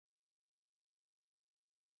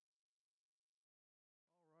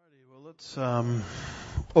Let's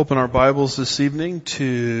open our Bibles this evening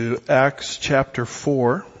to Acts chapter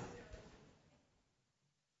 4.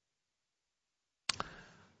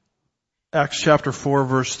 Acts chapter 4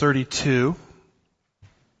 verse 32.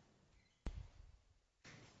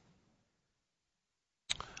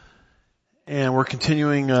 And we're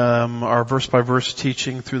continuing our verse by verse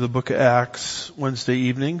teaching through the book of Acts Wednesday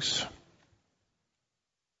evenings.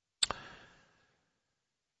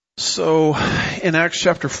 So in Acts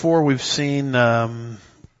chapter 4 we've seen the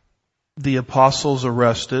apostles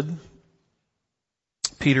arrested,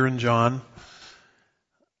 Peter and John.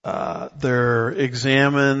 They're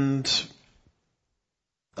examined.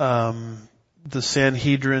 The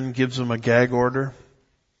Sanhedrin gives them a gag order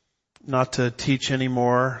not to teach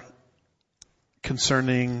anymore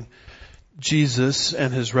concerning Jesus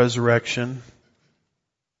and his resurrection.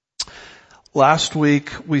 Last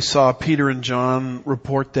week we saw Peter and John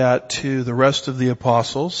report that to the rest of the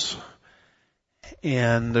apostles.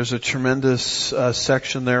 And there's a tremendous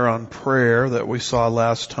section there on prayer that we saw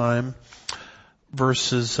last time.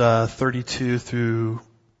 Verses 23 through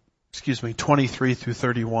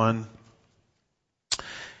 31.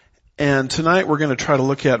 And tonight we're going to try to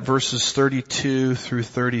look at verses 32 through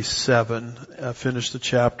 37. Finish the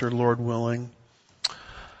chapter, Lord willing.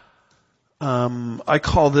 I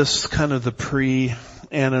call this kind of the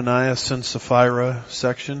pre-Ananias and Sapphira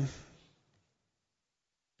section.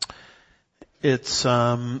 It's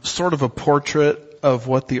sort of a portrait of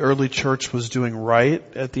what the early church was doing right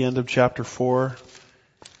at the end of chapter 4.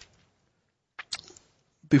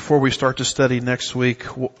 Before we start to study next week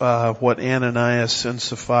what Ananias and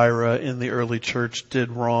Sapphira in the early church did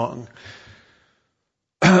wrong.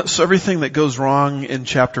 So everything that goes wrong in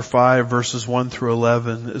chapter 5 verses 1 through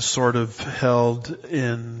 11 is sort of held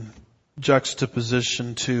in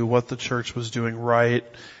juxtaposition to what the church was doing right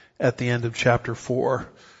at the end of chapter 4.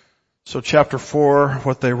 So chapter 4,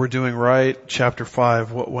 what they were doing right. Chapter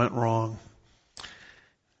 5, what went wrong.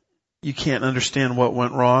 You can't understand what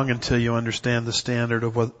went wrong until you understand the standard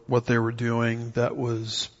of what they were doing that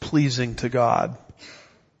was pleasing to God.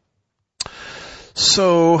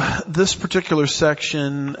 So this particular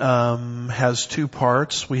section has two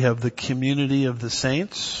parts. We have the community of the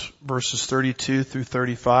saints, verses 32 through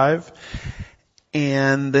 35.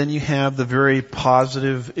 And then you have the very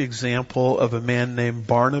positive example of a man named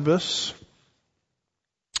Barnabas,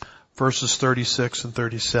 verses 36 and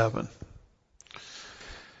 37.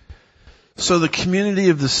 So the community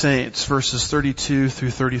of the saints, verses 32 through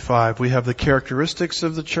 35. We have the characteristics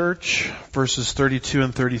of the church, verses 32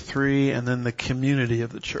 and 33, and then the community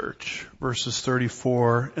of the church, verses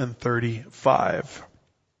 34 and 35.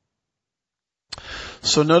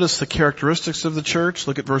 So notice the characteristics of the church.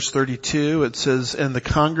 Look at verse 32. It says, "And the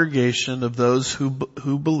congregation of those who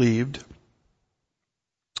believed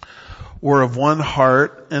were of one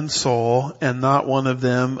heart and soul, and not one of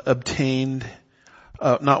them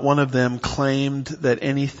claimed that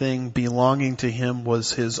anything belonging to him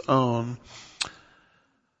was his own,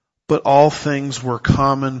 but all things were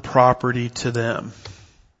common property to them."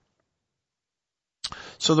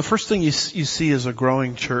 So the first thing you see is a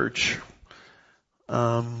growing church.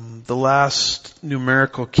 The last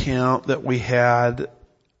numerical count that we had,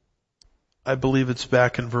 I believe it's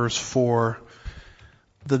back in verse 4,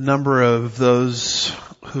 the number of those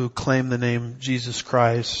who claim the name Jesus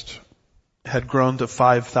Christ had grown to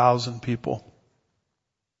 5,000 people.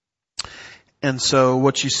 And so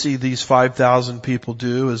what you see these 5,000 people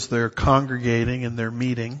do is they're congregating and they're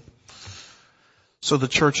meeting. So the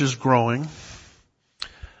church is growing.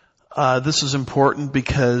 This is important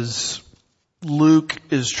because Luke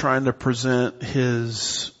is trying to present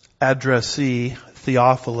his addressee,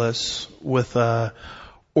 Theophilus, with a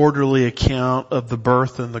orderly account of the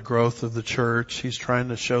birth and the growth of the church. He's trying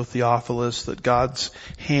to show Theophilus that God's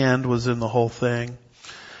hand was in the whole thing,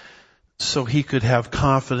 so he could have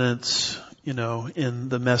confidence, in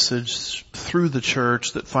the message through the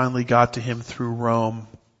church that finally got to him through Rome.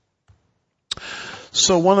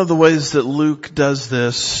 So one of the ways that Luke does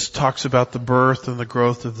this, talks about the birth and the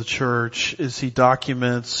growth of the church, is he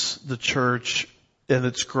documents the church and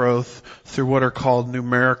its growth through what are called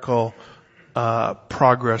numerical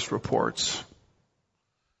progress reports.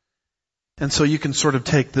 And so you can sort of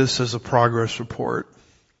take this as a progress report.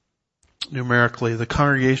 Numerically, the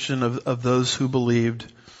congregation of those who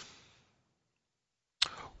believed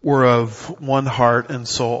were of one heart and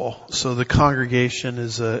soul. So the congregation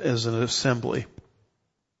is an assembly.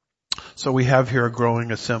 So we have here a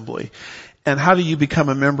growing assembly. And how do you become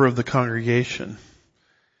a member of the congregation?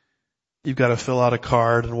 You've got to fill out a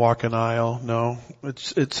card and walk an aisle. No,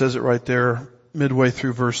 it says it right there midway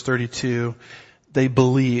through verse 32. They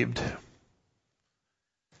believed.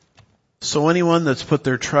 So anyone that's put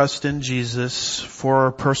their trust in Jesus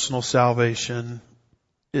for personal salvation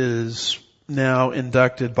is now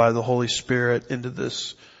inducted by the Holy Spirit into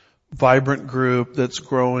this vibrant group that's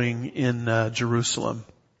growing in Jerusalem.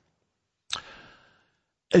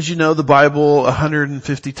 As you know, the Bible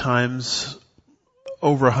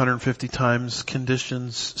over 150 times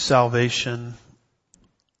conditions salvation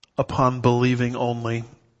upon believing only.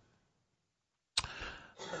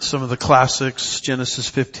 Some of the classics, Genesis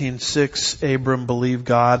 15:6, Abram believed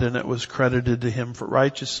God and it was credited to him for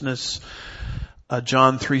righteousness.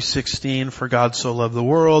 John 3:16, for God so loved the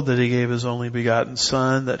world that he gave his only begotten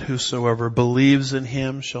Son, that whosoever believes in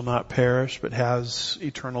him shall not perish but has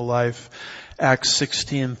eternal life. Acts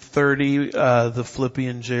 16:30, the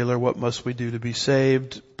Philippian jailer, what must we do to be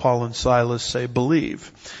saved? Paul and Silas say,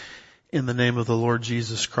 believe in the name of the Lord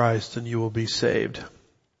Jesus Christ and you will be saved.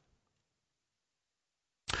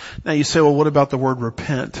 Now you say, well, what about the word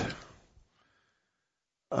repent?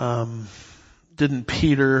 Didn't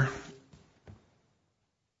Peter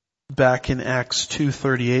back in Acts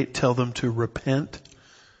 2:38 tell them to repent?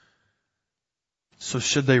 So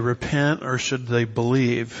should they repent or should they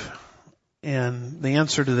believe? And the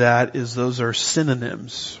answer to that is those are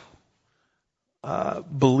synonyms.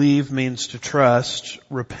 Believe means to trust.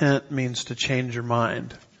 Repent means to change your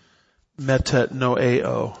mind.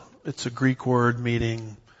 Metanoeo. It's a Greek word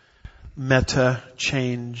meaning meta,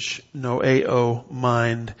 change, noeo,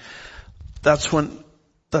 mind. That's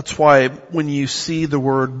why when you see the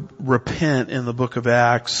word repent in the book of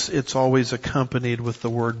Acts, it's always accompanied with the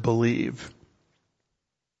word believe.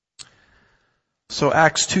 So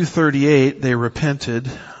Acts 2:38, they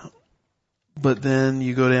repented, but then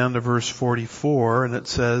you go down to verse 44 and it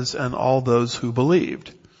says, and all those who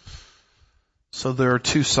believed. So there are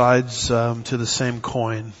two sides to the same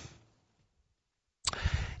coin.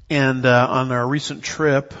 And on our recent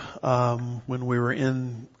trip, when we were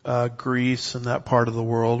in Greece and that part of the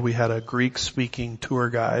world, we had a Greek-speaking tour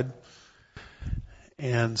guide.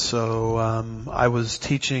 And so I was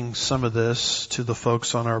teaching some of this to the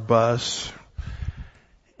folks on our bus.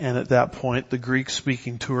 And at that point, the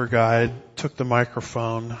Greek-speaking tour guide took the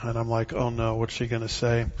microphone, and I'm like, oh no, what's she going to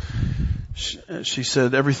say? She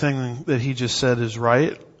said, everything that he just said is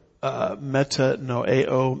right.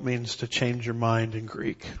 Metanoeo means to change your mind in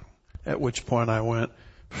Greek. At which point I went,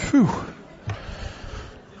 phew.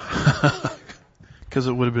 Because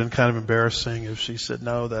it would have been kind of embarrassing if she said,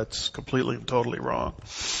 no, that's completely and totally wrong.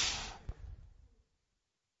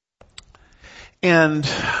 And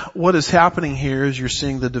what is happening here is you're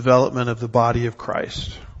seeing the development of the body of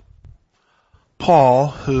Christ. Paul,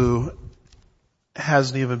 who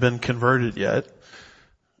hasn't even been converted yet,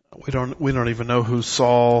 we don't even know who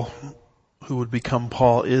Saul, who would become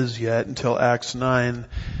Paul, is yet until Acts 9,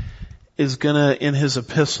 is gonna, in his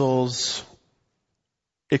epistles,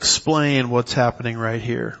 explain what's happening right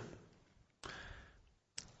here.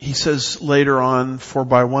 He says later on, for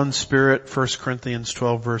by one Spirit, 1 Corinthians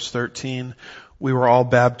 12 verse 13, we were all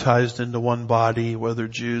baptized into one body, whether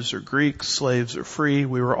Jews or Greeks, slaves or free,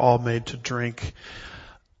 we were all made to drink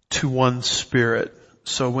to one Spirit.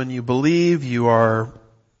 So when you believe, you are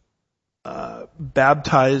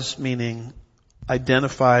baptized, meaning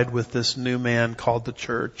identified with this new man called the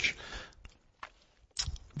church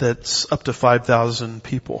that's up to 5,000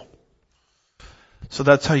 people. So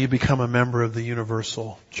that's how you become a member of the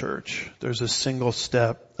universal church. There's a single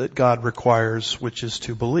step that God requires, which is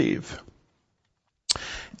to believe.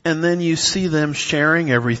 And then you see them sharing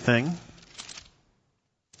everything.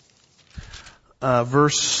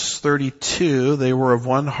 Verse 32, they were of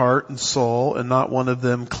one heart and soul, and not one of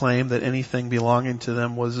them claimed that anything belonging to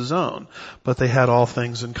them was his own, but they had all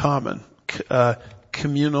things in common.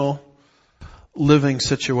 Communal living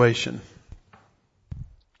situation.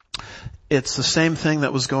 It's the same thing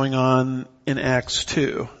that was going on in Acts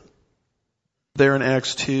 2. There in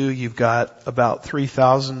Acts 2, you've got about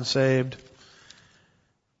 3,000 saved.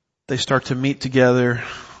 They start to meet together.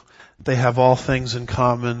 They have all things in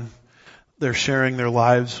common. They're sharing their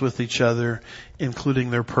lives with each other, including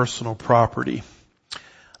their personal property.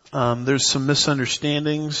 There's some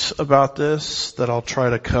misunderstandings about this that I'll try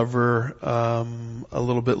to cover a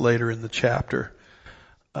little bit later in the chapter.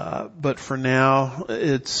 But for now,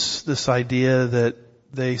 it's this idea that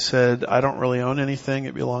they said, I don't really own anything.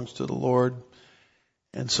 It belongs to the Lord.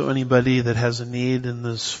 And so anybody that has a need in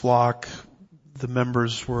this flock, the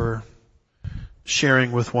members were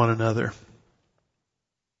sharing with one another.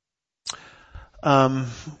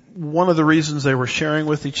 One of the reasons they were sharing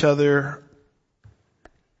with each other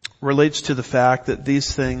relates to the fact that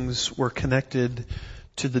these things were connected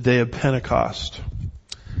to the day of Pentecost.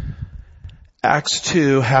 Acts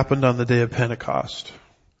 2 happened on the day of Pentecost.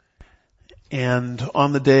 And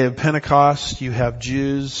on the day of Pentecost, you have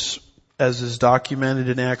Jews, as is documented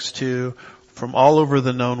in Acts 2, from all over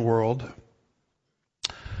the known world,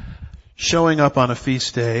 showing up on a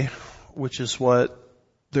feast day, which is what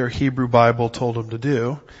their Hebrew Bible told them to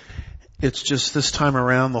do. It's just this time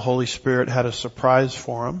around the Holy Spirit had a surprise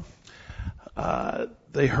for them.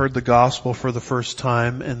 They heard the gospel for the first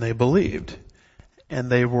time and they believed. And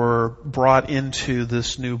they were brought into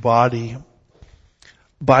this new body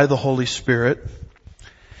by the Holy Spirit.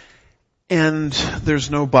 And there's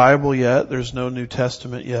no Bible yet. There's no New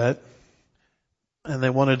Testament yet. And they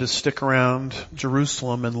wanted to stick around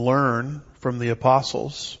Jerusalem and learn from the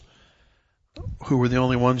apostles, who were the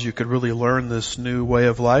only ones you could really learn this new way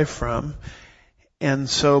of life from. And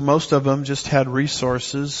so most of them just had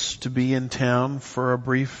resources to be in town for a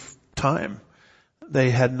brief time. They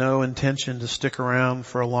had no intention to stick around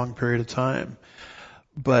for a long period of time.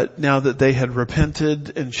 But now that they had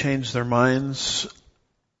repented and changed their minds,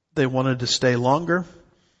 they wanted to stay longer.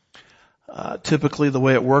 Typically the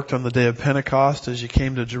way it worked on the day of Pentecost is you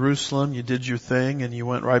came to Jerusalem, you did your thing, and you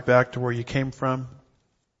went right back to where you came from.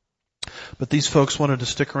 But these folks wanted to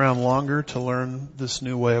stick around longer to learn this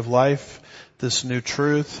new way of life, this new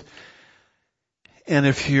truth. And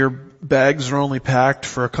if your bags are only packed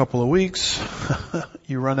for a couple of weeks,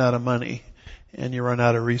 you run out of money and you run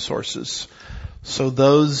out of resources. So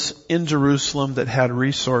those in Jerusalem that had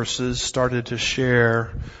resources started to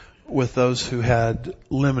share with those who had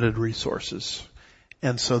limited resources.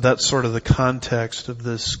 And so that's sort of the context of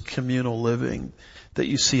this communal living that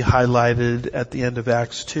you see highlighted at the end of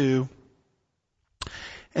Acts 2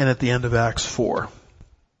 and at the end of Acts 4.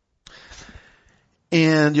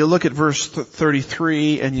 And you look at verse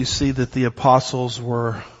 33 and you see that the apostles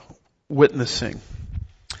were witnessing.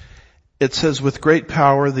 It says, with great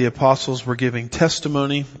power the apostles were giving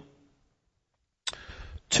testimony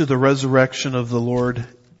to the resurrection of the Lord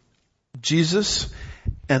Jesus,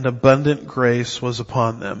 and abundant grace was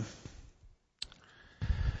upon them.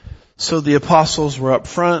 So the apostles were up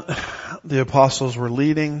front, the apostles were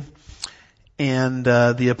leading, and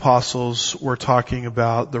the apostles were talking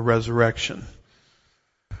about the resurrection.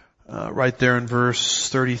 Right there in verse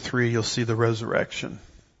 33, you'll see the resurrection.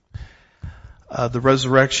 The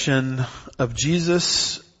resurrection of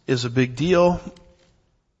Jesus is a big deal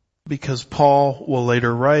because Paul will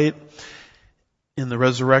later write in the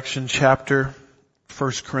resurrection chapter,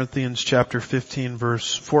 1 Corinthians chapter 15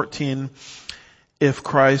 verse 14, if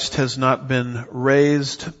Christ has not been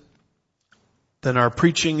raised, then our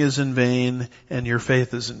preaching is in vain and your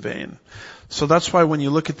faith is in vain. So that's why when you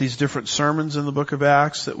look at these different sermons in the book of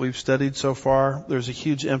Acts that we've studied so far, there's a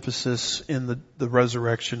huge emphasis in the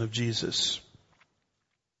resurrection of Jesus.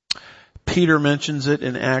 Peter mentions it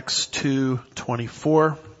in Acts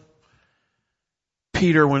 2:24.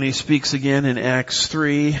 Peter, when he speaks again in Acts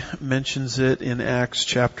 3, mentions it in Acts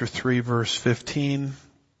chapter 3 verse 15.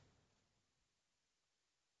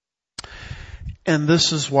 And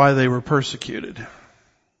this is why they were persecuted.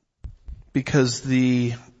 Because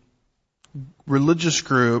the religious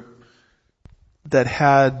group that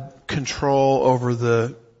had control over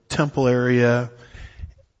the temple area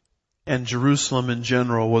and Jerusalem in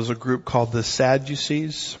general was a group called the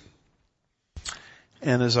Sadducees.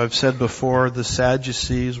 And as I've said before, the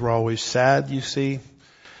Sadducees were always sad, you see.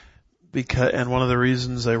 And one of the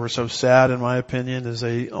reasons they were so sad, in my opinion, is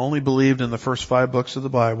they only believed in the first 5 books of the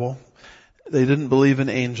Bible. They didn't believe in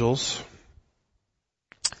angels.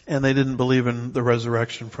 And they didn't believe in the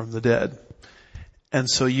resurrection from the dead. And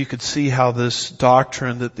so you could see how this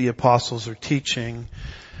doctrine that the apostles are teaching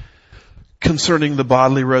concerning the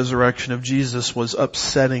bodily resurrection of Jesus was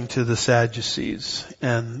upsetting to the Sadducees.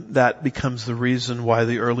 And that becomes the reason why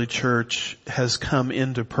the early church has come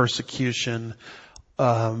into persecution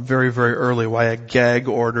very, very early, why a gag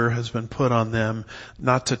order has been put on them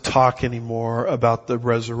not to talk anymore about the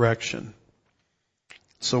resurrection.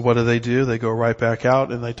 So what do? They go right back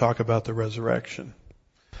out and they talk about the resurrection.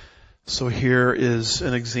 So here is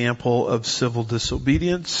an example of civil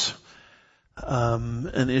disobedience.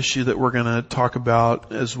 An issue that we're going to talk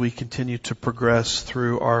about as we continue to progress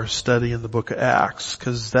through our study in the book of Acts,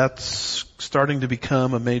 because that's starting to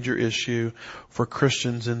become a major issue for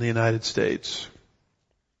Christians in the United States.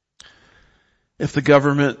 If the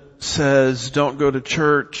government says don't go to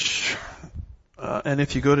church, and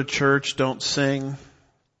if you go to church, don't sing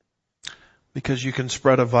because you can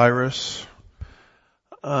spread a virus.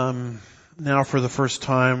 Now for the first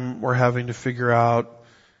time we're having to figure out,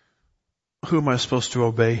 who am I supposed to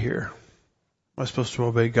obey here? Am I supposed to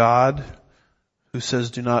obey God, who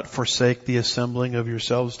says, do not forsake the assembling of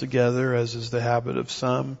yourselves together, as is the habit of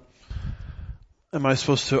some? Am I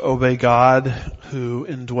supposed to obey God, who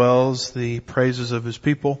indwells the praises of his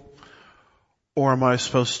people? Or am I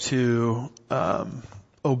supposed to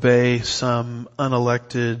obey some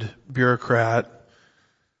unelected bureaucrat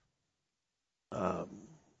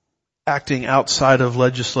acting outside of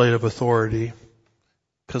legislative authority?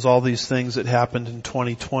 Because all these things that happened in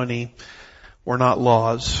 2020 were not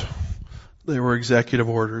laws. They were executive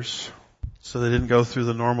orders. So they didn't go through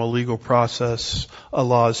the normal legal process a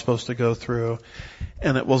law is supposed to go through.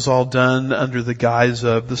 And it was all done under the guise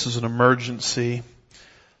of, this is an emergency.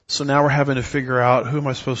 So now we're having to figure out, who am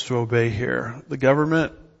I supposed to obey here? The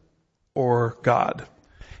government or God?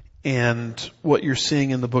 And what you're seeing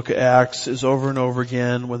in the book of Acts is over and over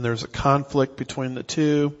again, when there's a conflict between the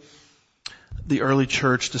two, the early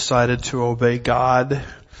church decided to obey God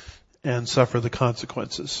and suffer the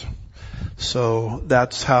consequences. So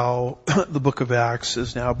that's how the book of Acts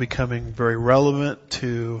is now becoming very relevant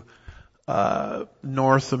to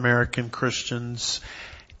North American Christians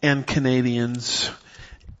and Canadians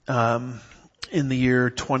in the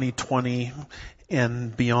year 2020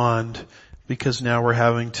 and beyond, because now we're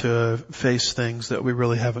having to face things that we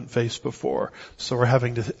really haven't faced before. So we're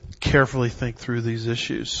having to carefully think through these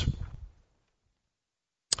issues.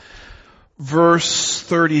 Verse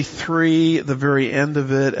 33, the very end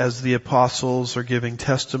of it, as the apostles are giving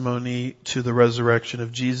testimony to the resurrection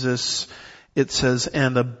of Jesus, it says,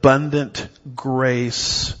 and abundant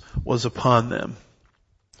grace was upon them.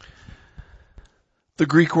 The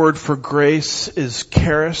Greek word for grace is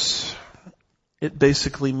charis. It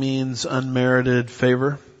basically means unmerited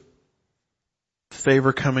favor.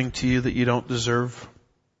 Favor coming to you that you don't deserve.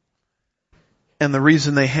 And the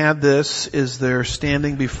reason they had this is their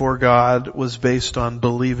standing before God was based on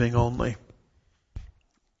believing only.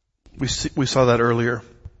 We saw that earlier.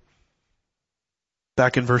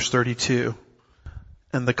 Back in verse 32.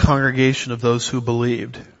 And the congregation of those who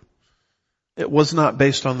believed. It was not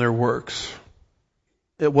based on their works.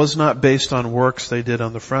 It was not based on works they did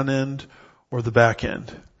on the front end or the back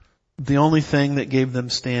end. The only thing that gave them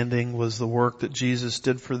standing was the work that Jesus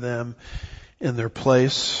did for them in their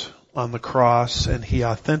place on the cross, and he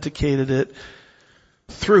authenticated it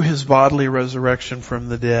through his bodily resurrection from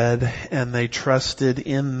the dead, and they trusted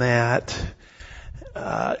in that.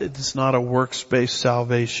 It is not a works-based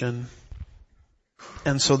salvation.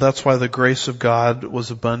 And so that's why the grace of God was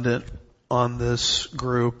abundant on this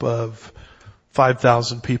group of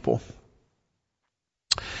 5,000 people.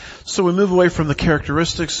 So we move away from the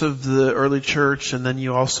characteristics of the early church, and then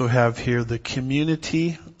you also have here the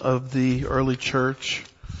community of the early church.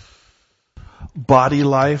 Body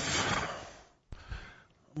life.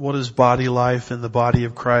 What is body life in the body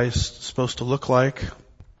of Christ supposed to look like?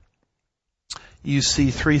 You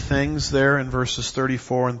see three things there in verses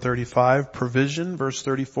 34 and 35. Provision, verse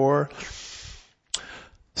 34.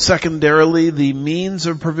 Secondarily, the means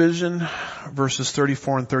of provision, verses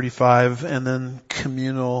 34 and 35. And then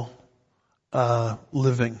communal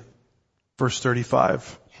living, verse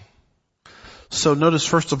 35. So notice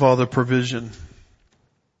first of all the provision.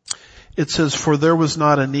 It says, for there was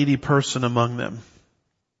not a needy person among them.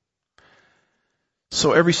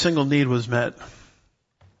 So every single need was met.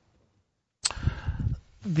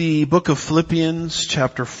 The book of Philippians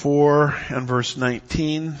chapter 4 and verse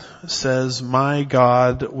 19 says, my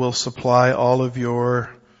God will supply all of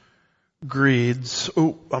your greeds.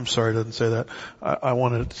 Oh, I'm sorry, it doesn't say that. I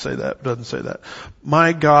wanted it to say that. It doesn't say that.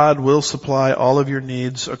 My God will supply all of your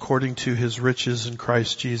needs according to his riches in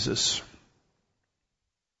Christ Jesus.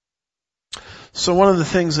 So one of the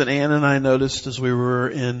things that Ann and I noticed as we were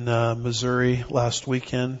in Missouri last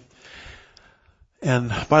weekend, and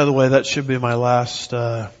by the way, that should be my last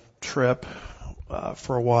trip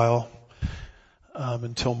for a while,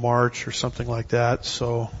 until March or something like that.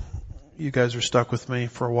 So you guys are stuck with me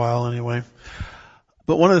for a while anyway.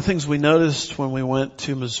 But one of the things we noticed when we went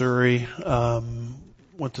to Missouri,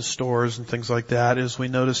 went to stores and things like that, is we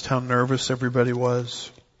noticed how nervous everybody was.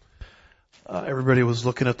 Everybody was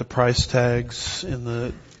looking at the price tags in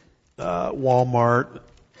the Walmart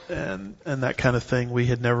and that kind of thing. We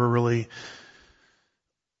had never really,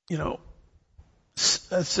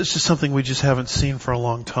 it's just something we just haven't seen for a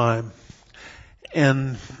long time.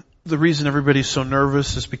 And the reason everybody's so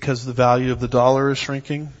nervous is because the value of the dollar is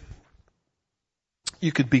shrinking.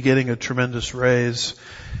 You could be getting a tremendous raise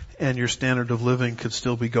and your standard of living could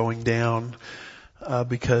still be going down.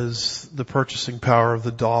 Because the purchasing power of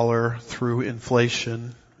the dollar through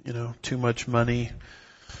inflation, too much money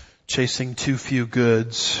chasing too few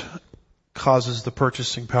goods causes the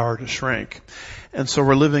purchasing power to shrink. And so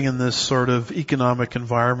we're living in this sort of economic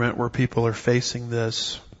environment where people are facing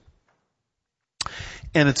this.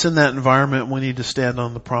 And it's in that environment we need to stand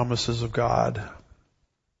on the promises of God,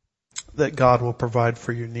 that God will provide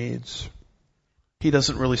for your needs. He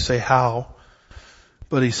doesn't really say how,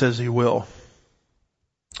 but he says he will.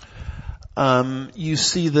 You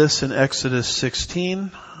see this in Exodus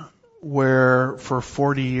 16, where for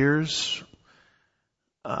 40 years,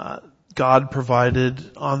 God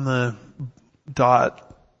provided on the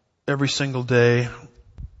dot every single day.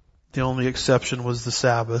 The only exception was the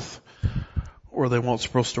Sabbath, or they weren't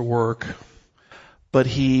supposed to work. But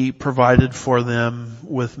he provided for them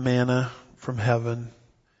with manna from heaven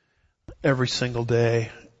every single day.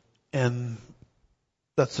 And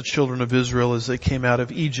that's the children of Israel as they came out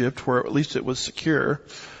of Egypt, where at least it was secure.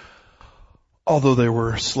 Although they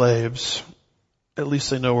were slaves, at least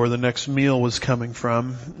they know where the next meal was coming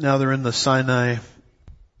from. Now they're in the Sinai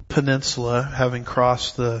Peninsula, having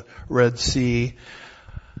crossed the Red Sea,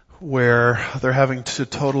 where they're having to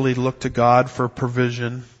totally look to God for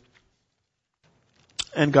provision.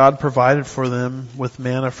 And God provided for them with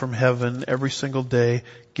manna from heaven every single day.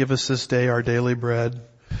 Give us this day our daily bread.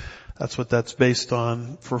 That's what that's based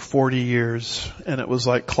on for 40 years. And it was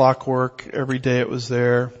like clockwork. Every day it was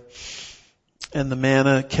there. And the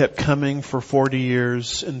manna kept coming for 40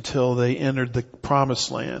 years until they entered the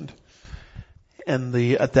promised land. And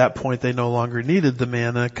at that point they no longer needed the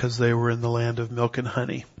manna because they were in the land of milk and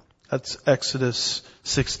honey. That's Exodus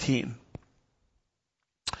 16.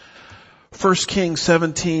 1 Kings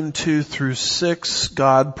 17, 2 through 6,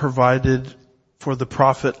 God provided for the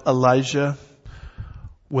prophet Elijah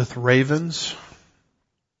with ravens.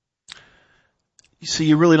 You see,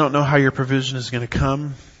 you really don't know how your provision is going to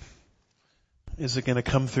come. Is it going to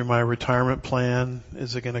come through my retirement plan?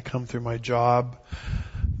 Is it going to come through my job?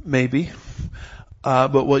 Maybe.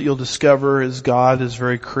 But what you'll discover is God is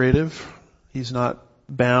very creative. He's not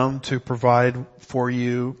bound to provide for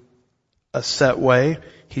you a set way.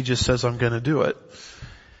 He just says, I'm going to do it.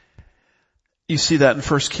 You see that in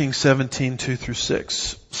 1 Kings 17, 2 through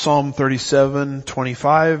 6. Psalm 37,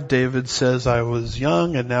 25, David says, I was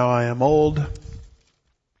young and now I am old.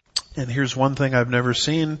 And here's one thing I've never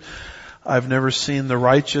seen. I've never seen the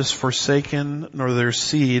righteous forsaken, nor their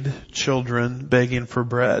seed, children, begging for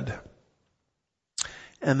bread.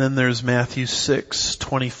 And then there's Matthew 6,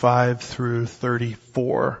 25 through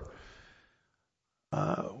 34,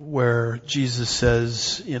 where Jesus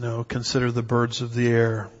says, consider the birds of the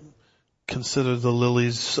air. Consider the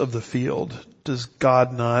lilies of the field. Does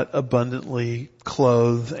God not abundantly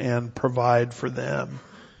clothe and provide for them?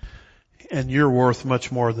 And you're worth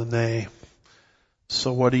much more than they.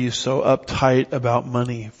 So what are you so uptight about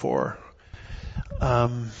money for?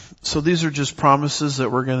 So these are just promises that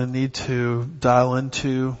we're going to need to dial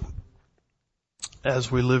into as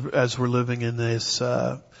we're living in these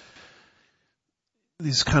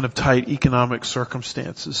kind of tight economic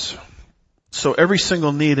circumstances. So every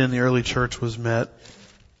single need in the early church was met.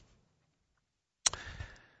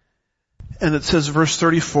 And it says, verse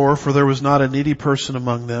 34, for there was not a needy person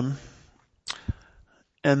among them.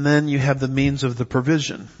 And then you have the means of the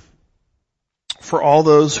provision. For all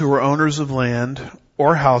those who were owners of land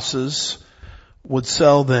or houses would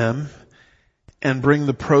sell them and bring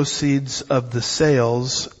the proceeds of the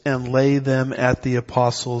sales and lay them at the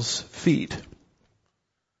apostles' feet.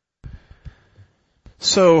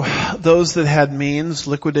 So those that had means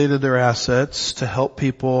liquidated their assets to help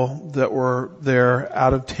people that were there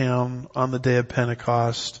out of town on the day of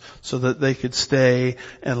Pentecost so that they could stay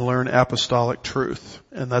and learn apostolic truth.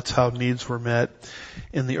 And that's how needs were met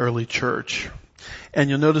in the early church. And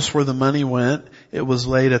you'll notice where the money went. It was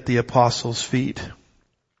laid at the apostles' feet.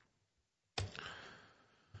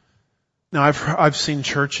 Now I've seen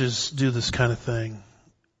churches do this kind of thing.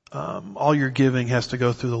 All your giving has to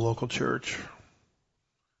go through the local church.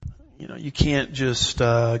 You can't just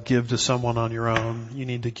give to someone on your own. You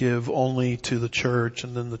need to give only to the church,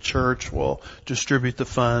 and then the church will distribute the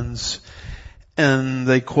funds. And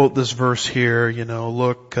they quote this verse here,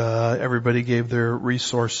 look, everybody gave their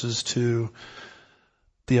resources to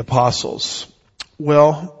the apostles.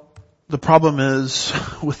 Well, the problem is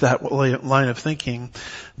with that line of thinking,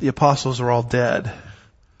 the apostles are all dead,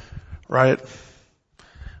 right?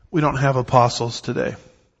 We don't have apostles today.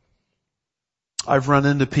 I've run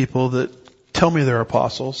into people that tell me they're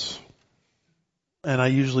apostles. And I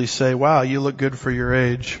usually say, wow, you look good for your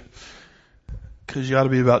age. Because you ought to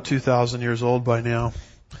be about 2,000 years old by now.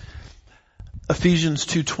 Ephesians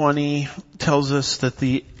 2:20 tells us that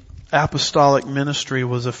the apostolic ministry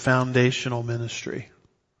was a foundational ministry.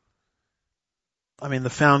 I mean,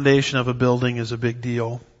 the foundation of a building is a big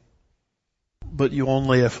deal, but you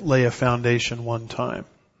only lay a foundation one time.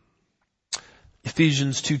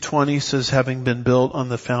 Ephesians 2:20 says, having been built on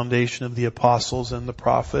the foundation of the apostles and the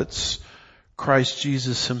prophets, Christ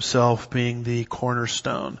Jesus himself being the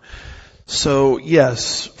cornerstone. So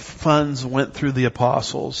yes, funds went through the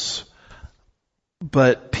apostles,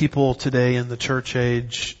 but people today in the church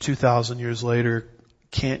age, 2,000 years later,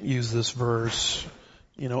 can't use this verse.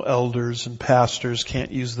 Elders and pastors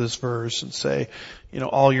can't use this verse and say,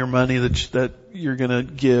 all your money that you're going to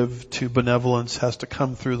give to benevolence has to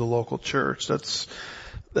come through the local church.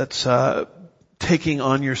 That's taking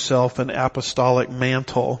on yourself an apostolic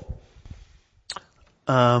mantle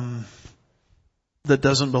that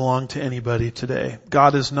doesn't belong to anybody today.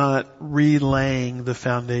 God is not relaying the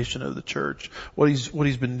foundation of the church. What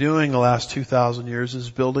he's been doing the last 2,000 years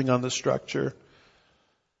is building on the structure.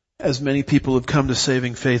 As many people have come to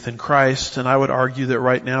saving faith in Christ, and I would argue that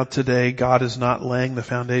right now today, God is not laying the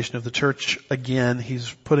foundation of the church again.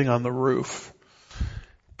 He's putting on the roof.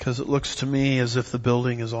 Because it looks to me as if the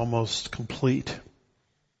building is almost complete.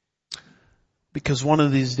 Because one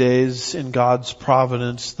of these days, in God's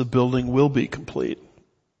providence, the building will be complete.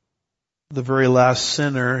 The very last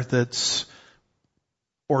sinner that's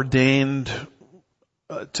ordained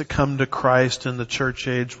to come to Christ in the church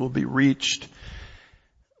age will be reached.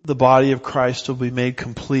 The body of Christ will be made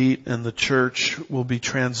complete, and the church will be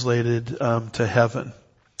translated to heaven.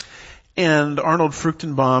 And Arnold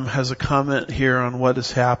Fruchtenbaum has a comment here on what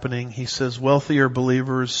is happening. He says, wealthier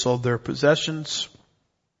believers sold their possessions,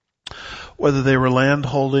 whether they were land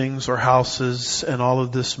holdings or houses, and all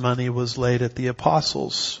of this money was laid at the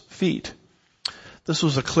apostles' feet. This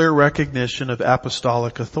was a clear recognition of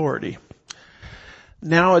apostolic authority.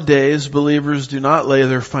 Nowadays, believers do not lay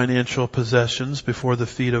their financial possessions before the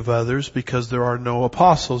feet of others because there are no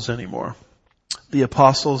apostles anymore. The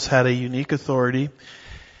apostles had a unique authority,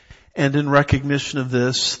 and in recognition of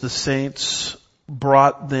this, the saints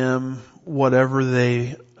brought them whatever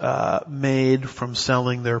they made from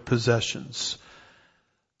selling their possessions.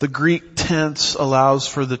 The Greek tense allows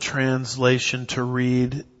for the translation to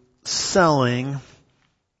read, selling.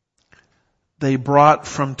 They brought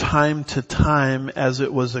from time to time as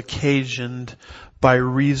it was occasioned by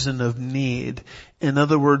reason of need. In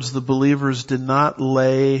other words, the believers did not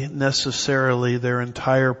lay necessarily their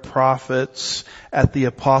entire profits at the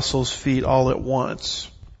apostles' feet all at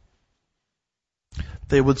once.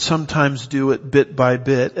 They would sometimes do it bit by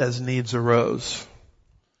bit as needs arose.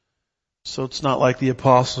 So it's not like the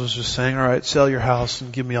apostles just saying, all right, sell your house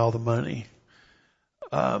and give me all the money.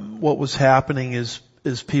 What was happening is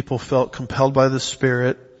people felt compelled by the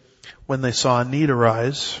Spirit when they saw a need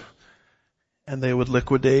arise, and they would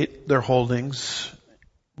liquidate their holdings,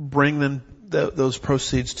 bring them those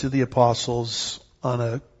proceeds to the apostles on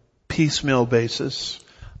a piecemeal basis,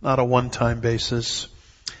 not a one-time basis,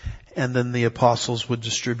 and then the apostles would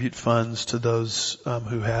distribute funds to those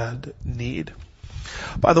who had need.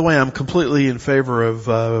 By the way, I'm completely in favor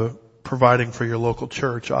of providing for your local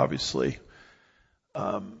church, obviously.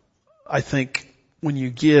 I think when you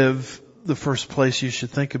give, the first place you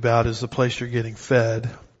should think about is the place you're getting fed,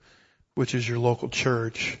 which is your local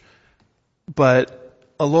church. But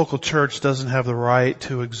a local church doesn't have the right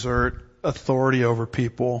to exert authority over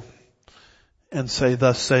people and say,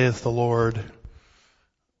 thus saith the Lord,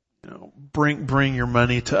 bring your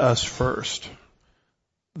money to us first.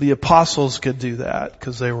 The apostles could do that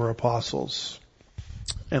because they were apostles,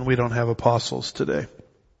 and we don't have apostles today.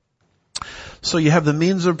 So you have the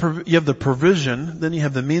means of, you have the provision, then you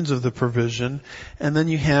have the means of the provision, and then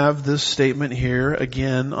you have this statement here,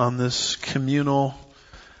 again, on this communal,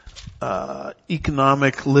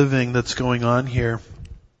 economic living that's going on here.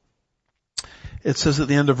 It says at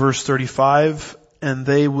the end of verse 35, and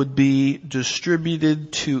they would be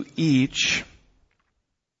distributed to each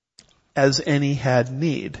as any had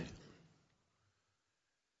need.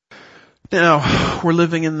 Now, we're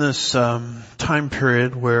living in this time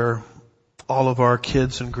period where all of our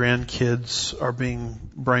kids and grandkids are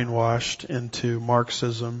being brainwashed into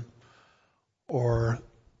Marxism or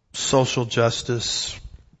social justice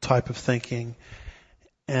type of thinking.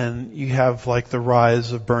 And you have like the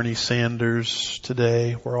rise of Bernie Sanders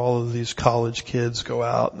today, where all of these college kids go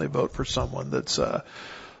out and they vote for someone that's a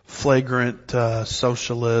flagrant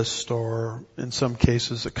socialist, or in some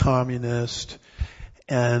cases a communist.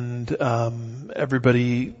 And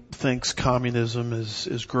everybody thinks communism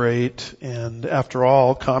is great. And after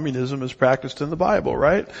all, communism is practiced in the Bible,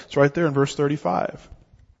 right? It's right there in verse 35.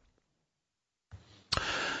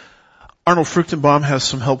 Arnold Fruchtenbaum has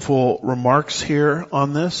some helpful remarks here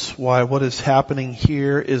on this, why what is happening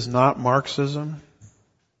here is not Marxism.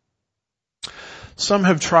 Some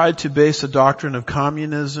have tried to base a doctrine of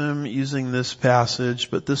communism using this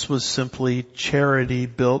passage, but this was simply charity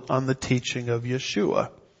built on the teaching of Yeshua.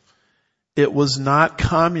 It was not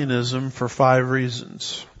communism for 5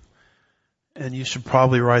 reasons. And you should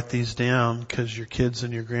probably write these down because your kids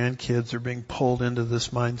and your grandkids are being pulled into this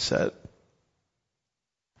mindset.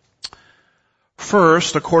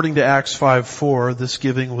 First, according to Acts 5:4, this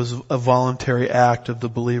giving was a voluntary act of the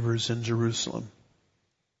believers in Jerusalem.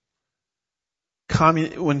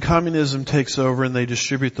 When communism takes over and they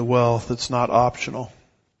distribute the wealth, it's not optional,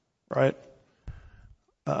 right?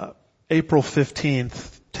 April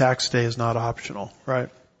 15th, tax day is not optional, right?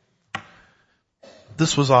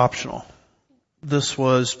 This was optional. This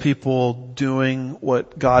was people doing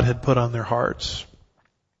what God had put on their hearts.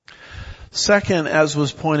 Second, as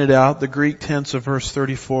was pointed out, the Greek tense of verse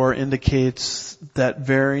 34 indicates that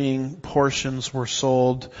varying portions were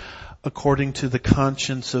sold according to the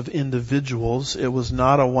conscience of individuals. It was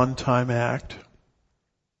not a one-time act.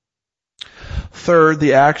 Third,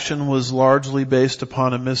 the action was largely based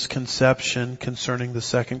upon a misconception concerning the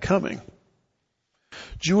second coming.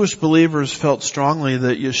 Jewish believers felt strongly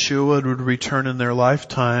that Yeshua would return in their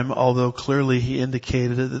lifetime, although clearly he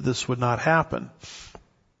indicated that this would not happen.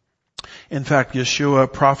 In fact,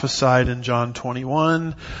 Yeshua prophesied in John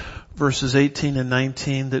 21, verses 18 and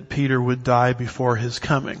 19, that Peter would die before his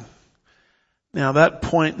coming. Now that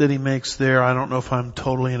point that he makes there, I don't know if I'm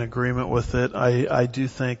totally in agreement with it. I do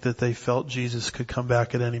think that they felt Jesus could come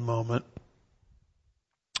back at any moment.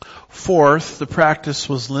 Fourth, the practice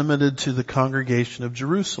was limited to the congregation of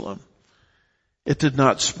Jerusalem. It did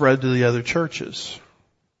not spread to the other churches.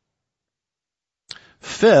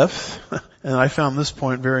 Fifth, and I found this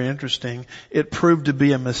point very interesting, it proved to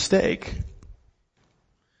be a mistake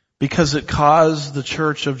because it caused the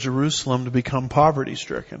church of Jerusalem to become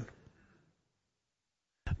poverty-stricken.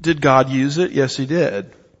 Did God use it? Yes, he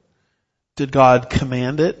did. Did God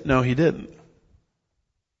command it? No, he didn't.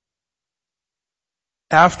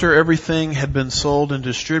 After everything had been sold and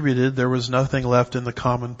distributed, there was nothing left in the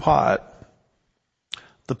common pot.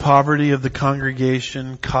 The poverty of the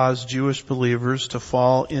congregation caused Jewish believers to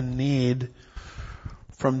fall in need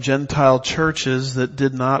from Gentile churches that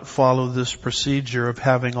did not follow this procedure of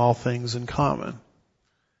having all things in common.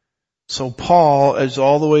 So Paul, as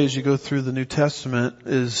all the way as you go through the New Testament,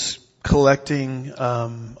 is collecting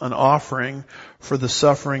an offering for the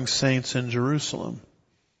suffering saints in Jerusalem.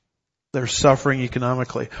 They're suffering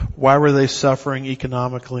economically. Why were they suffering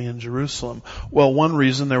economically in Jerusalem? Well, one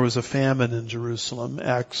reason, there was a famine in Jerusalem.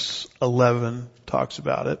 Acts 11 talks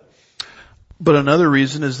about it. But another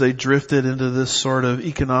reason is they drifted into this sort of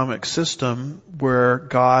economic system where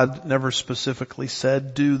God never specifically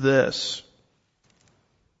said, do this.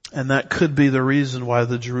 And that could be the reason why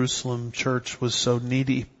the Jerusalem church was so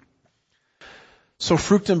needy. So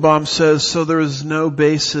Fruchtenbaum says, so there is no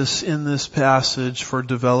basis in this passage for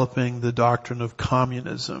developing the doctrine of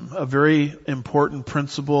communism. A very important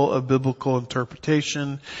principle of biblical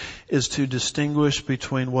interpretation is to distinguish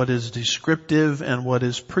between what is descriptive and what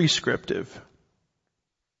is prescriptive.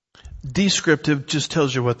 Descriptive just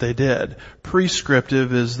tells you what they did.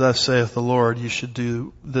 Prescriptive is, thus saith the Lord, you should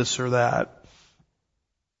do this or that.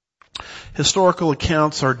 Historical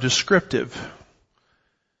accounts are descriptive,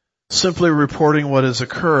 simply reporting what has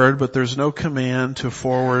occurred, but there's no command to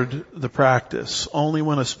forward the practice. Only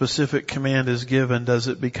when a specific command is given does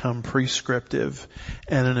it become prescriptive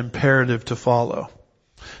and an imperative to follow.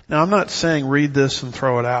 Now, I'm not saying read this and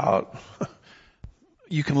throw it out.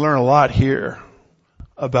 You can learn a lot here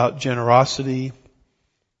about generosity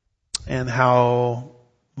and how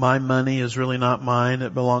my money is really not mine,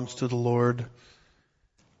 it belongs to the Lord.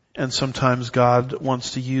 And sometimes God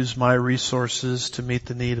wants to use my resources to meet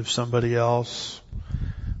the need of somebody else.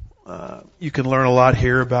 You can learn a lot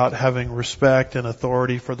here about having respect and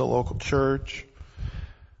authority for the local church.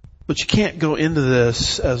 But you can't go into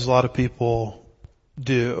this as a lot of people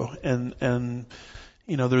do. And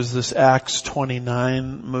you know, there's this Acts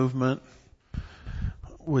 29 movement,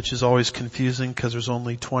 which is always confusing because there's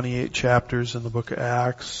only 28 chapters in the book of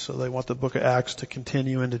Acts. So they want the book of Acts to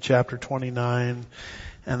continue into chapter 29.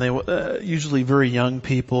 And they usually very young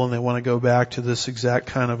people, and they want to go back to this exact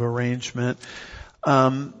kind of arrangement.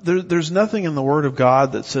 There's nothing in the Word of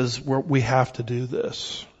God that says we have to do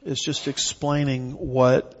this. It's just explaining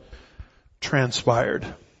what transpired.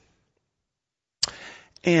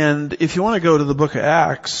 And if you want to go to the book of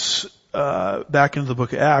Acts, back into the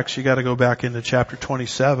book of Acts, you got to go back into chapter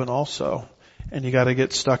 27 also, and you got to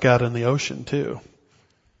get stuck out in the ocean too.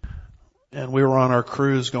 And we were on our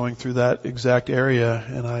cruise going through that exact area,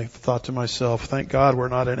 and I thought to myself, thank God we're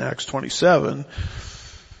not in Acts 27.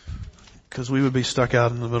 because we would be stuck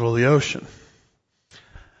out in the middle of the ocean.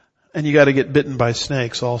 And you got to get bitten by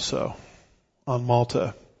snakes also on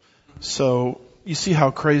Malta. So you see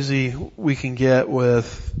how crazy we can get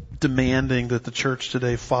with demanding that the church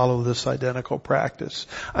today follow this identical practice.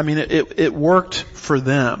 I mean, it worked for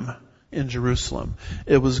them in Jerusalem.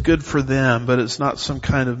 It was good for them, but it's not some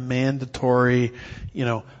kind of mandatory,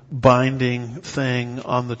 binding thing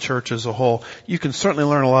on the church as a whole. You can certainly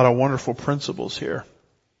learn a lot of wonderful principles here,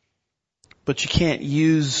 but you can't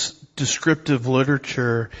use descriptive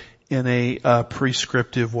literature in a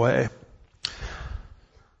prescriptive way.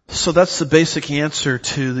 So that's the basic answer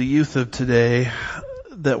to the youth of today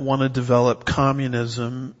that want to develop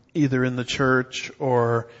communism either in the church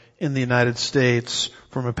or in the United States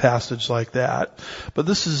from a passage like that. But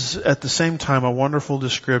this is at the same time a wonderful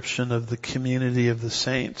description of the community of the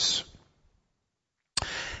saints.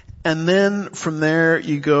 And then from there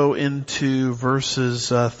you go into verses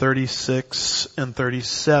 36 and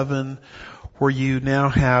 37, where you now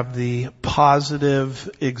have the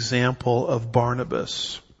positive example of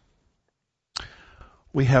Barnabas.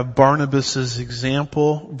 We have Barnabas's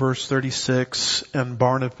example, verse 36, and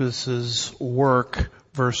Barnabas's work,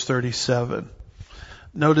 verse 37.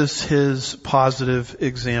 Notice his positive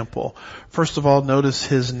example. First of all, notice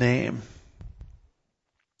his name.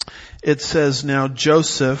 It says, now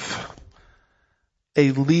Joseph,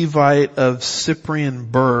 a Levite of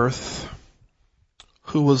Cyprian birth,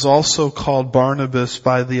 who was also called Barnabas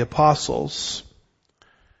by the apostles,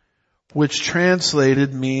 which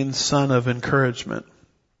translated means son of encouragement.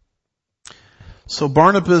 So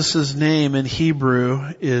Barnabas's name in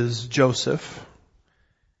Hebrew is Joseph.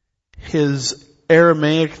 His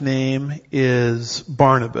Aramaic name is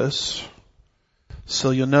Barnabas.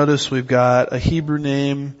 So you'll notice we've got a Hebrew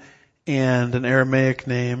name and an Aramaic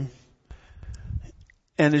name.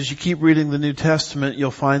 And as you keep reading the New Testament,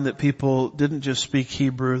 you'll find that people didn't just speak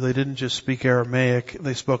Hebrew, they didn't just speak Aramaic,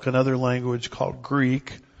 they spoke another language called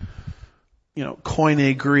Greek.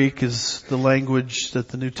 Koine Greek is the language that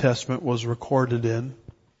the New Testament was recorded in.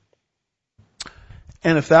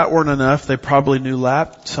 And if that weren't enough, they probably knew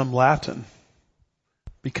some Latin,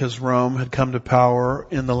 because Rome had come to power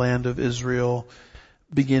in the land of Israel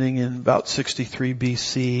beginning in about 63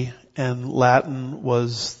 BC, and Latin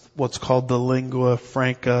was what's called the lingua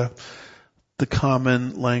franca, the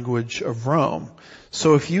common language of Rome.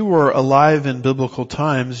 So if you were alive in biblical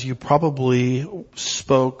times, you probably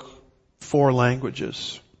spoke 4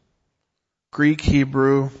 languages: Greek,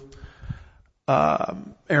 Hebrew,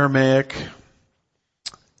 Aramaic,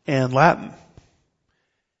 and Latin.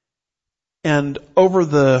 And over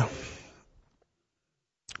the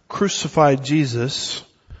crucified Jesus,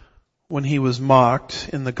 when he was mocked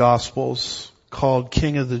in the Gospels, called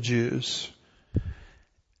King of the Jews,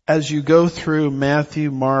 as you go through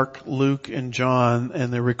Matthew, Mark, Luke, and John,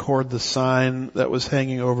 and they record the sign that was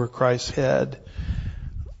hanging over Christ's head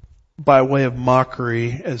by way of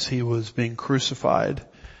mockery as he was being crucified,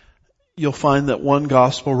 you'll find that one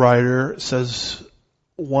gospel writer says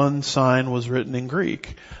one sign was written in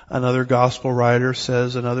Greek. Another gospel writer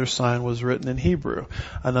says another sign was written in Hebrew.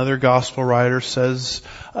 Another gospel writer says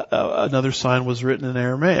another sign was written in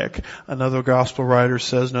Aramaic. Another gospel writer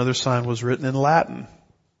says another sign was written in Latin.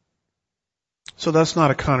 So that's not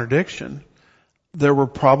a contradiction. There were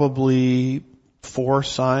probably 4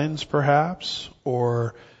 signs perhaps,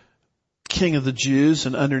 or King of the Jews,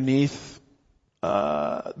 and underneath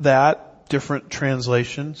that, different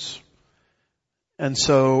translations. And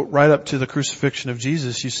so right up to the crucifixion of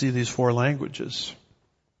Jesus, you see these 4 languages.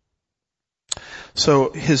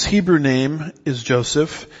 So his Hebrew name is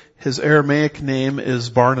Joseph. His Aramaic name is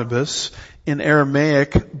Barnabas. In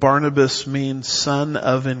Aramaic, Barnabas means son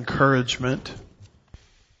of encouragement,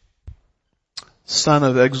 son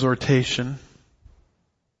of exhortation.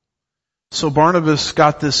 So Barnabas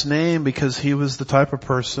got this name because he was the type of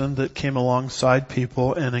person that came alongside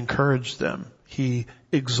people and encouraged them. He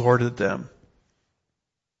exhorted them.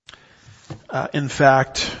 In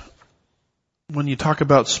fact, when you talk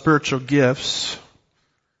about spiritual gifts,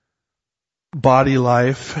 body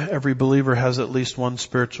life, every believer has at least one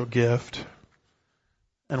spiritual gift.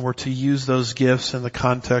 And we're to use those gifts in the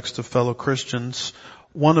context of fellow Christians.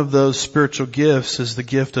 One of those spiritual gifts is the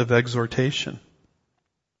gift of exhortation,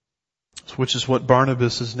 which is what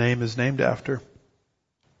Barnabas' name is named after.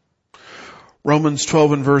 Romans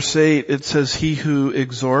 12 and verse 8, it says, he who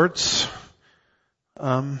exhorts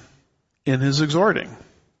in his exhorting.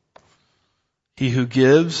 He who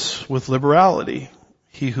gives with liberality.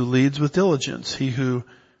 He who leads with diligence. He who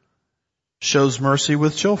shows mercy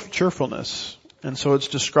with cheerfulness. And so it's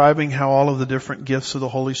describing how all of the different gifts of the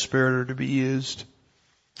Holy Spirit are to be used.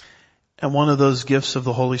 And one of those gifts of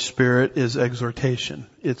the Holy Spirit is exhortation.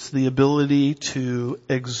 It's the ability to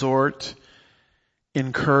exhort,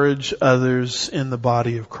 encourage others in the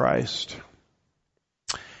body of Christ.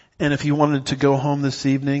 And if you wanted to go home this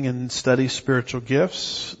evening and study spiritual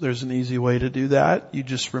gifts, there's an easy way to do that. You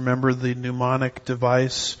just remember the mnemonic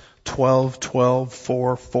device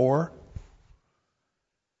 12-12-4-4.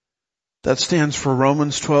 That stands for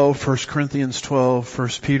Romans 12, 1 Corinthians 12, 1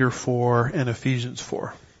 Peter 4, and Ephesians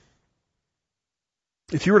 4.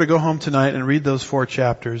 If you were to go home tonight and read those 4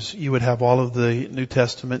 chapters, you would have all of the New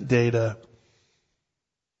Testament data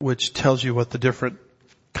which tells you what the different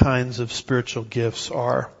kinds of spiritual gifts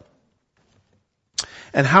are.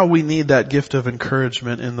 And how we need that gift of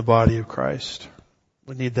encouragement in the body of Christ.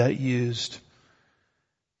 We need that used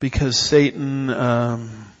because Satan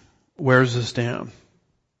wears us down.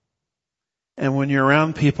 And when you're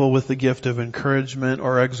around people with the gift of encouragement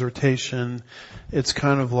or exhortation, it's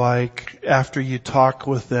kind of like after you talk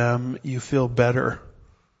with them, you feel better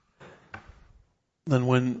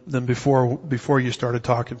than before you started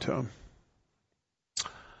talking to them.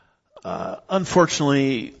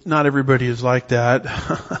 Unfortunately, not everybody is like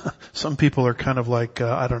that. Some people are kind of like,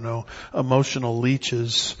 emotional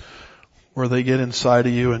leeches where they get inside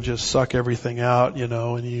of you and just suck everything out,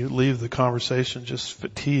 and you leave the conversation just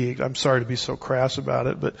fatigued. I'm sorry to be so crass about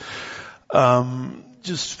it, but,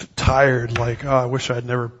 just tired, like, I wish I'd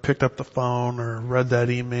never picked up the phone or read that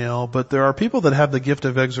email. But there are people that have the gift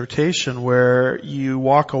of exhortation where you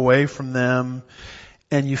walk away from them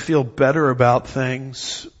and you feel better about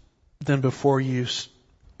things than before you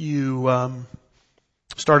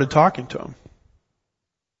started talking to them.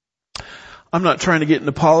 I'm not trying to get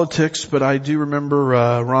into politics, but I do remember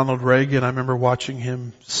Ronald Reagan. I remember watching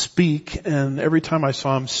him speak, and every time I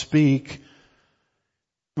saw him speak,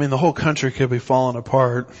 the whole country could be falling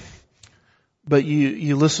apart. But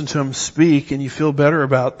you listen to him speak and you feel better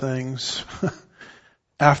about things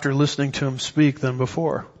after listening to him speak than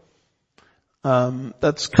before.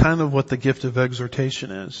 That's kind of what the gift of exhortation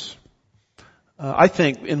is. I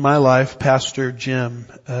think in my life, Pastor Jim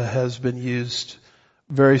has been used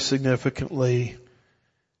very significantly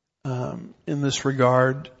in this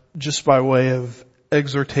regard, just by way of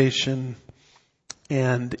exhortation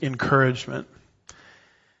and encouragement.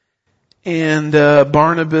 And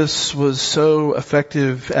Barnabas was so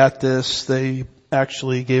effective at this, they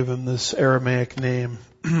actually gave him this Aramaic name,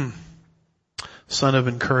 son of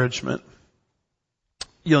encouragement.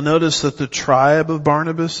 You'll notice that the tribe of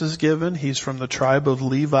Barnabas is given. He's from the tribe of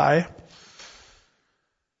Levi.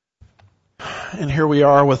 And here we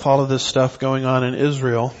are with all of this stuff going on in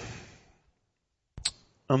Israel,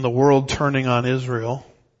 and the world turning on Israel.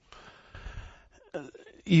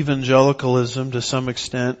 Evangelicalism, to some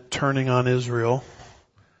extent, turning on Israel.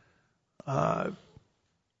 I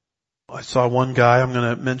saw one guy, I'm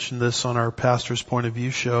going to mention this on our Pastor's Point of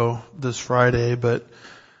View show this Friday, but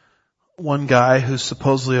one guy who's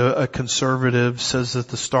supposedly a conservative says that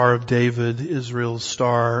the Star of David, Israel's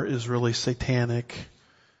star, is really satanic.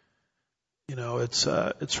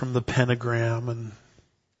 It's from the pentagram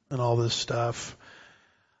and all this stuff.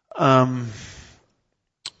 And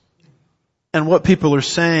what people are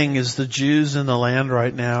saying is the Jews in the land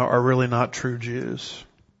right now are really not true Jews.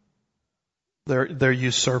 They're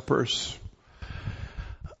usurpers.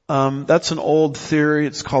 That's an old theory.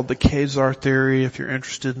 It's called the Khazar theory, if you're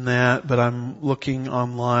interested in that. But I'm looking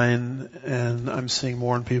online and I'm seeing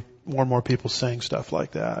more and more people saying stuff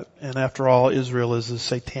like that. And after all, Israel is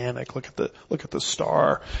satanic. Look at the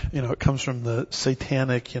star. It comes from the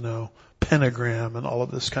satanic, pentagram and all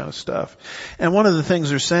of this kind of stuff. And one of the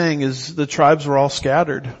things they're saying is the tribes were all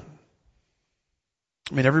scattered.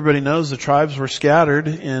 Everybody knows the tribes were scattered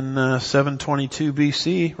in 722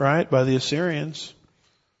 BC, right, by the Assyrians.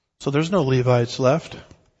 So there's no Levites left.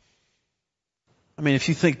 If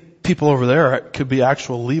you think people over there could be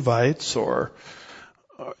actual Levites or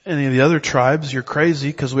any of the other tribes, you're crazy,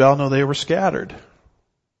 because we all know they were scattered.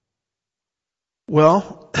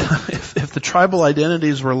 Well, if the tribal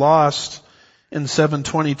identities were lost in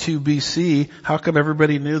 722 BC, how come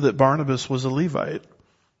everybody knew that Barnabas was a Levite?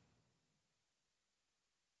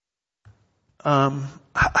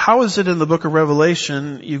 How is it in the book of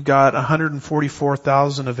Revelation you've got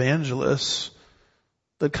 144,000 evangelists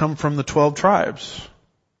that come from the 12 tribes?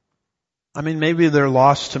 Maybe they're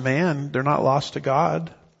lost to man. They're not lost to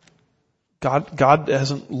God. God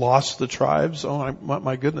hasn't lost the tribes. Oh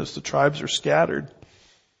my goodness, the tribes are scattered.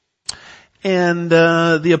 And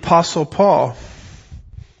the Apostle Paul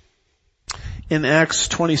in Acts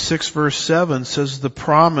 26 verse 7 says, the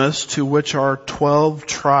promise to which our 12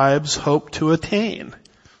 tribes hope to attain.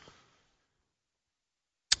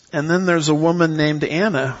 And then there's a woman named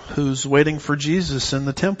Anna who's waiting for Jesus in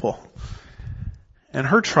the temple. And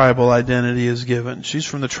her tribal identity is given. She's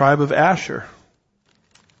from the tribe of Asher.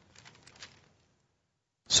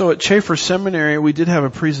 So at Chafer Seminary, we did have a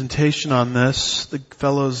presentation on this. The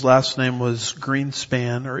fellow's last name was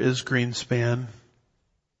Greenspan, or is Greenspan.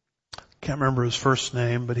 Can't remember his first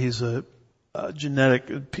name, but he's a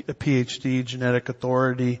PhD, genetic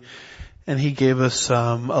authority. And he gave us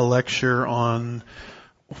a lecture on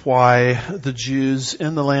why the Jews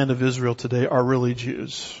in the land of Israel today are really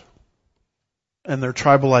Jews. And their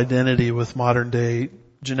tribal identity with modern day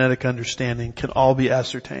genetic understanding can all be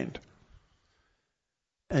ascertained.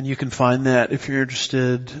 And you can find that if you're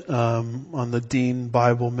interested on the Dean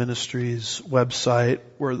Bible Ministries website,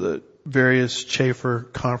 where the various Chafer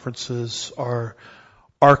conferences are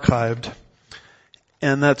archived.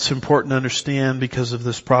 And that's important to understand because of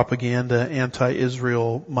this propaganda,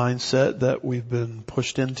 anti-Israel mindset that we've been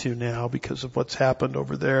pushed into now because of what's happened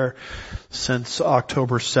over there since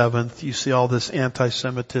October 7th. You see all this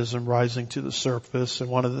anti-Semitism rising to the surface, and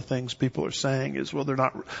one of the things people are saying is, well,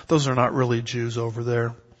 those are not really Jews over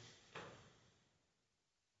there.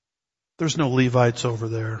 There's no Levites over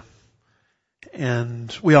there.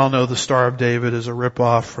 And we all know the Star of David is a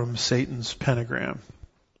ripoff from Satan's pentagram.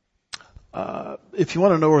 If you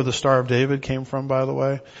want to know where the Star of David came from, by the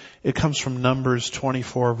way, it comes from Numbers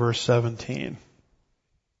 24 verse 17,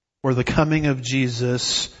 where the coming of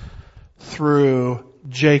Jesus through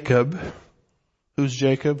Jacob, who's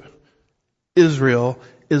Jacob? Israel,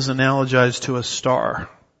 is analogized to a star.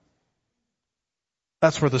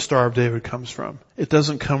 That's where the Star of David comes from. It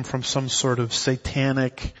doesn't come from some sort of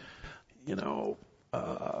satanic,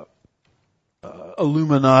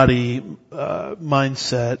 Illuminati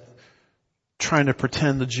mindset, trying to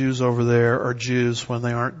pretend the Jews over there are Jews when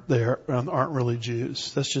they aren't really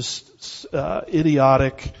Jews. That's just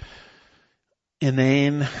idiotic,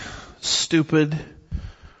 inane, stupid,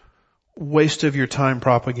 waste of your time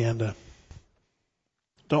propaganda.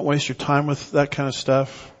 Don't waste your time with that kind of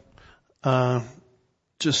stuff.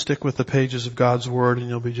 Just stick with the pages of God's Word and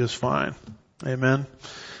you'll be just fine. Amen.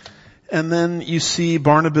 And then you see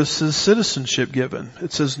Barnabas' citizenship given.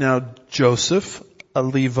 It says, now Joseph, a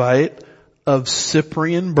Levite of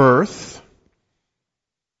Cyprian birth,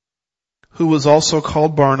 who was also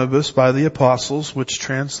called Barnabas by the apostles, which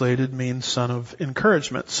translated means son of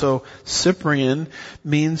encouragement. So Cyprian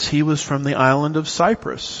means he was from the island of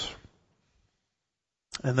Cyprus.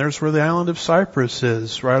 And there's where the island of Cyprus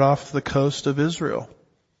is, right off the coast of Israel,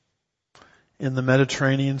 in the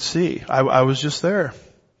Mediterranean Sea. I was just there.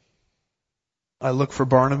 I looked for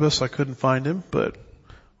Barnabas. I couldn't find him, but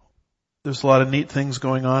there's a lot of neat things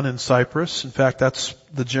going on in Cyprus. In fact, that's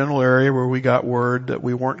the general area where we got word that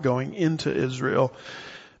we weren't going into Israel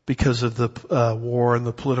because of the war and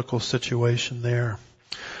the political situation there.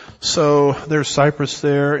 So there's Cyprus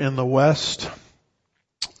there in the west.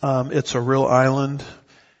 It's a real island.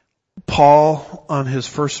 Paul, on his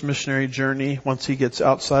first missionary journey, once he gets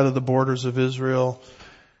outside of the borders of Israel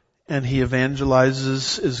and he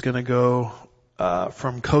evangelizes, is going to go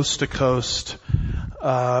from coast to coast,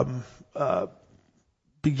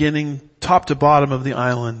 beginning top to bottom of the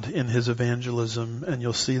island in his evangelism, and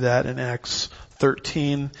you'll see that in Acts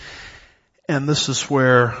 13. And this is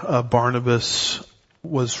where Barnabas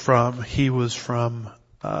was from. He was from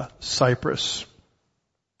Cyprus.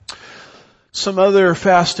 Some other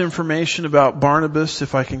fast information about Barnabas,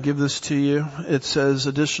 if I can give this to you. It says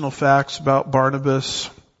additional facts about Barnabas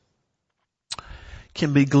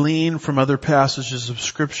can be gleaned from other passages of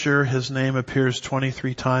Scripture. His name appears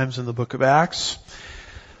 23 times in the book of Acts.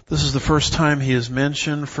 This is the first time he is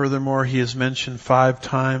mentioned. Furthermore, he is mentioned 5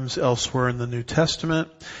 times elsewhere in the New Testament.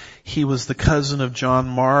 He was the cousin of John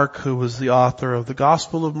Mark, who was the author of the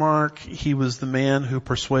Gospel of Mark. He was the man who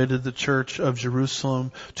persuaded the church of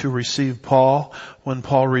Jerusalem to receive Paul when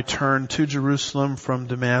Paul returned to Jerusalem from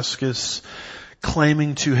Damascus,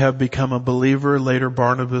 claiming to have become a believer. Later,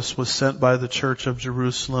 Barnabas was sent by the church of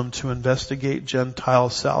Jerusalem to investigate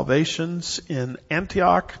Gentile salvations in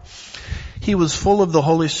Antioch. He was full of the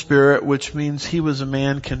Holy Spirit, which means he was a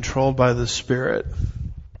man controlled by the Spirit.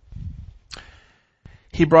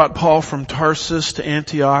 He brought Paul from Tarsus to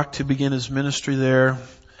Antioch to begin his ministry there.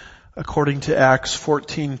 According to Acts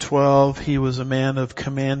 14:12, he was a man of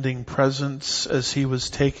commanding presence as he was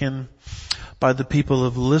taken by the people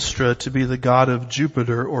of Lystra to be the god of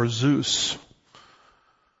Jupiter or Zeus.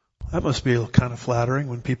 That must be kind of flattering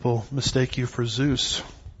when people mistake you for Zeus.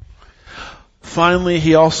 Finally,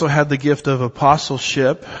 he also had the gift of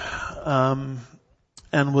apostleship, and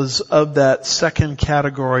was of that second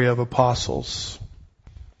category of apostles.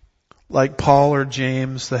 like Paul or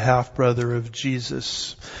James, the half-brother of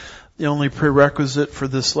Jesus. The only prerequisite for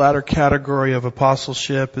this latter category of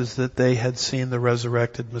apostleship is that they had seen the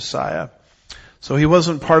resurrected Messiah. So he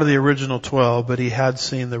wasn't part of the original 12, but he had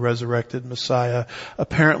seen the resurrected Messiah.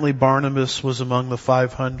 Apparently Barnabas was among the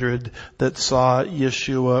 500 that saw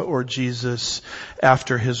Yeshua or Jesus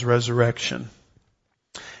after his resurrection.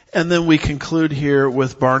 And then we conclude here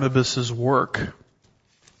with Barnabas's work.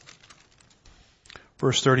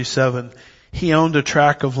 Verse 37, he owned a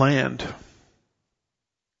tract of land.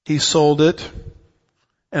 He sold it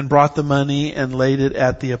and brought the money and laid it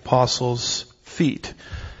at the apostles' feet.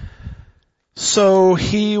 So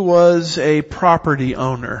he was a property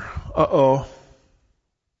owner.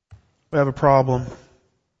 We have a problem.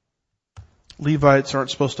 Levites aren't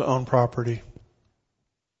supposed to own property.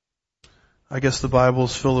 I guess the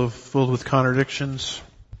Bible's filled with contradictions.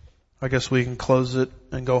 I guess we can close it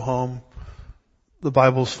and go home. The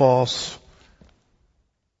Bible's false.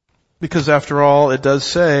 Because after all, it does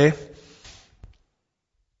say,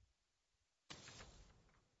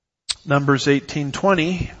 Numbers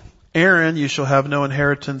 18:20, Aaron, you shall have no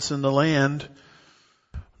inheritance in the land,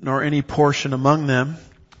 nor any portion among them.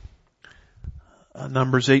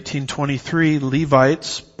 Numbers 18:23,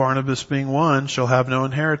 Levites, Barnabas being one, shall have no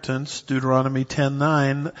inheritance. Deuteronomy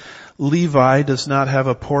 10:9, Levi does not have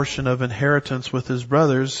a portion of inheritance with his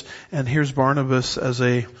brothers. And here's Barnabas as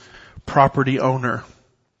a property owner.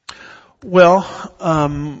 Well,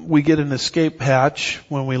 we get an escape hatch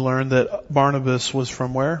when we learn that Barnabas was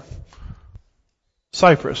from where?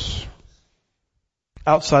 Cyprus.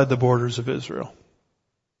 Outside the borders of Israel.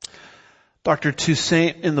 Dr.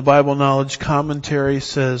 Toussaint in the Bible Knowledge Commentary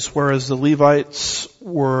says, whereas the Levites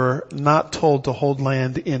were not told to hold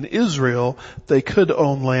land in Israel, they could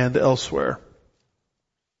own land elsewhere.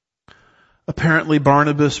 Apparently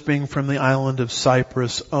Barnabas, being from the island of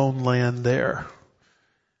Cyprus, owned land there.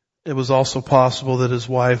 It was also possible that his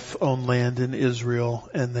wife owned land in Israel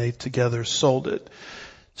and they together sold it.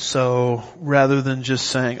 So rather than just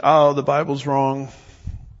saying, oh, the Bible's wrong,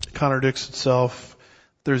 it contradicts itself,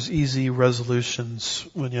 there's easy resolutions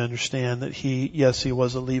when you understand that he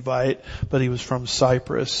was a Levite, but he was from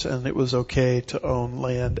Cyprus and it was okay to own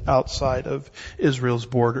land outside of Israel's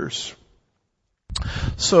borders.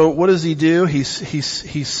 So what does he do? He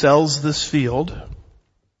sells this field.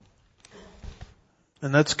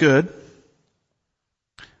 And that's good.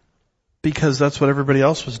 Because that's what everybody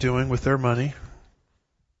else was doing with their money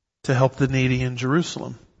to help the needy in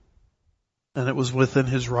Jerusalem. And it was within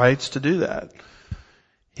his rights to do that.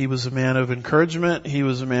 He was a man of encouragement. He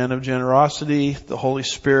was a man of generosity. The Holy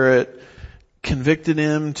Spirit convicted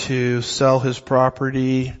him to sell his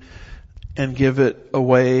property and give it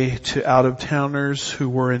away to out-of-towners who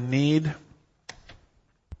were in need.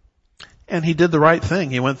 And he did the right thing.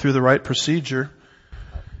 He went through the right procedure.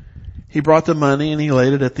 He brought the money and he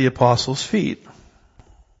laid it at the apostles' feet.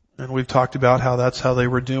 And we've talked about how that's how they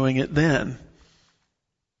were doing it then.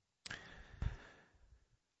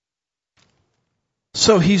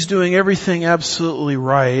 So he's doing everything absolutely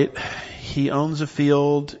right. He owns a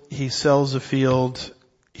field. He sells a field.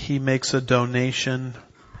 He makes a donation.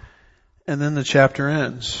 And then the chapter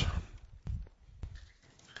ends.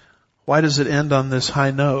 Why does it end on this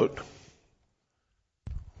high note?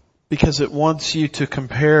 Because it wants you to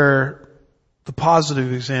compare the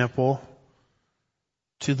positive example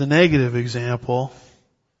to the negative example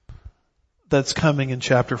that's coming in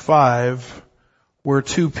chapter 5, where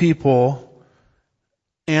two people,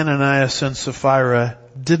 Ananias and Sapphira,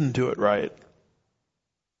 didn't do it right.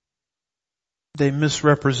 They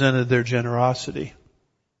misrepresented their generosity.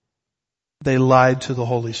 They lied to the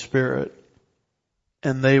Holy Spirit.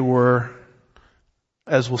 And they were,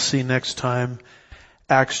 as we'll see next time,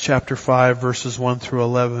 Acts chapter 5 verses 1 through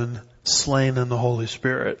 11, slain in the Holy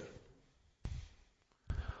Spirit.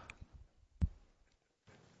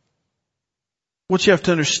 What you have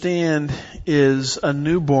to understand is a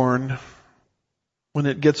newborn, when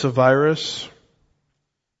it gets a virus,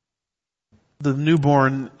 the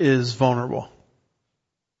newborn is vulnerable.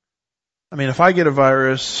 I mean, if I get a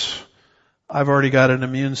virus, I've already got an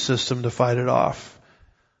immune system to fight it off.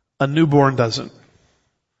 A newborn doesn't.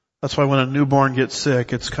 That's why when a newborn gets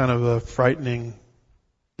sick, it's kind of a frightening,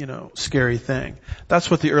 scary thing.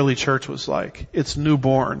 That's what the early church was like. It's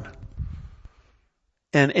newborn.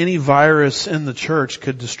 And any virus in the church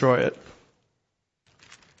could destroy it.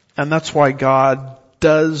 And that's why God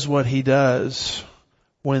does what He does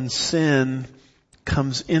when sin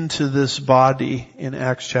comes into this body in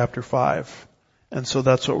Acts chapter 5. And so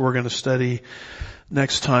that's what we're going to study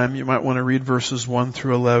next time. You might want to read verses 1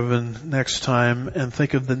 through 11 next time and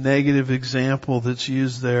think of the negative example that's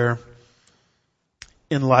used there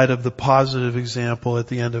in light of the positive example at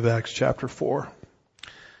the end of Acts chapter 4.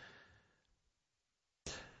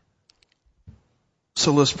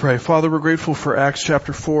 So let's pray. Father, we're grateful for Acts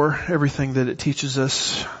chapter 4, everything that it teaches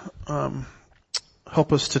us.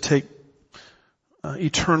 Help us to take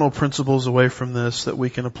eternal principles away from this that we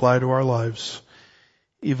can apply to our lives,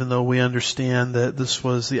 even though we understand that this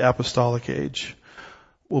was the apostolic age.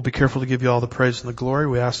 We'll be careful to give you all the praise and the glory.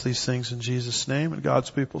 We ask these things in Jesus' name, and God's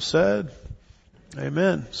people said,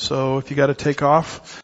 Amen. So if you got to take off.